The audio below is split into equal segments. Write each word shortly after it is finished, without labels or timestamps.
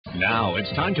Now it's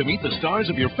time to meet the stars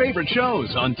of your favorite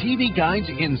shows on TV Guide's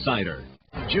Insider.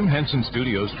 Jim Henson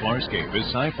Studios' Farscape is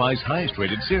sci-fi's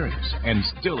highest-rated series and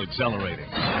still accelerating.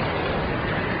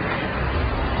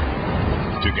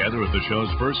 Together at the show's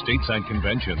first stateside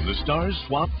convention, the stars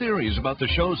swap theories about the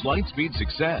show's lightspeed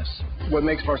success. What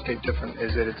makes Farscape different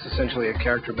is that it's essentially a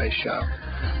character-based show,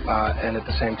 and at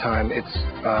the same time, it's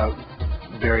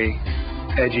very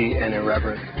edgy and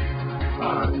irreverent,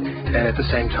 and at the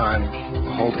same time,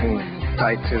 holding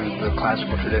tight to the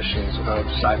classical traditions of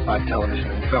sci-fi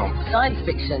television and film. Science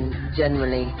fiction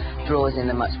generally draws in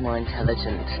a much more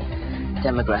intelligent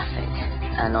demographic,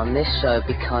 and on this show,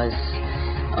 because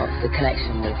of the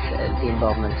connection with the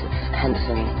involvement of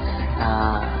Henson,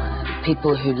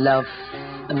 people who love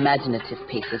imaginative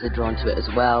pieces are drawn to it as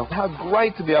well. How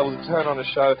great to be able to turn on a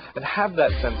show and have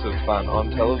that sense of fun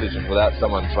on television without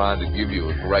someone trying to give you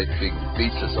a great big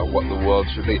thesis on what the world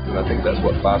should be. And I think that's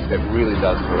what Farscape really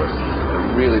does for us.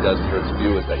 It really does for its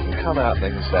viewers. They can come out and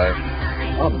they can say,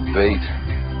 I'm beat.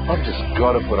 I've just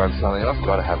got to put on something. I've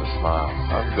got to have a smile.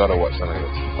 I've got to watch something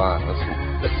that's fun.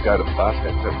 Let's go to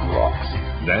Farscape. That rocks.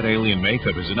 That alien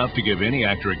makeup is enough to give any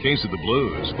actor a case of the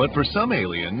blues, but for some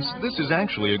aliens, this is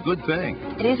actually a good thing.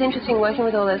 It is interesting working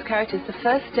with all those characters. The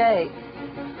first day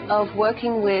of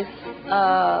working with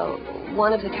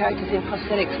one of the characters in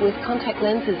prosthetics with contact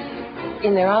lenses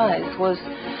in their eyes was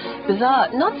bizarre.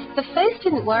 The face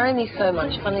didn't worry me so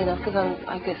much, funnily enough, because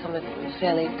I guess I'm a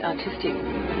fairly artistic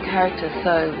character,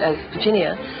 so as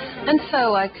Virginia, and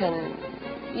so I can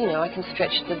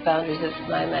stretch the boundaries of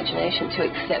my imagination to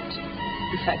accept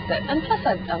the fact that, and plus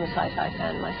I'm a sci-fi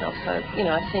fan myself, so,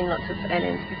 I've seen lots of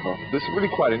aliens before. It's really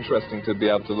quite interesting to be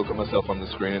able to look at myself on the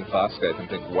screen in Farscape and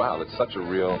think, wow, it's such a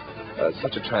real,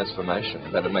 such a transformation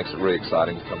that it makes it really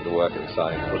exciting to come to work and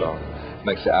exciting to put on. It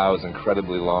makes the hours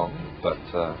incredibly long, but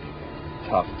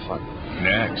tough and fun.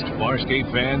 Next, Farscape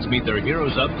fans meet their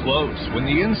heroes up close when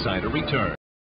the Insider returns.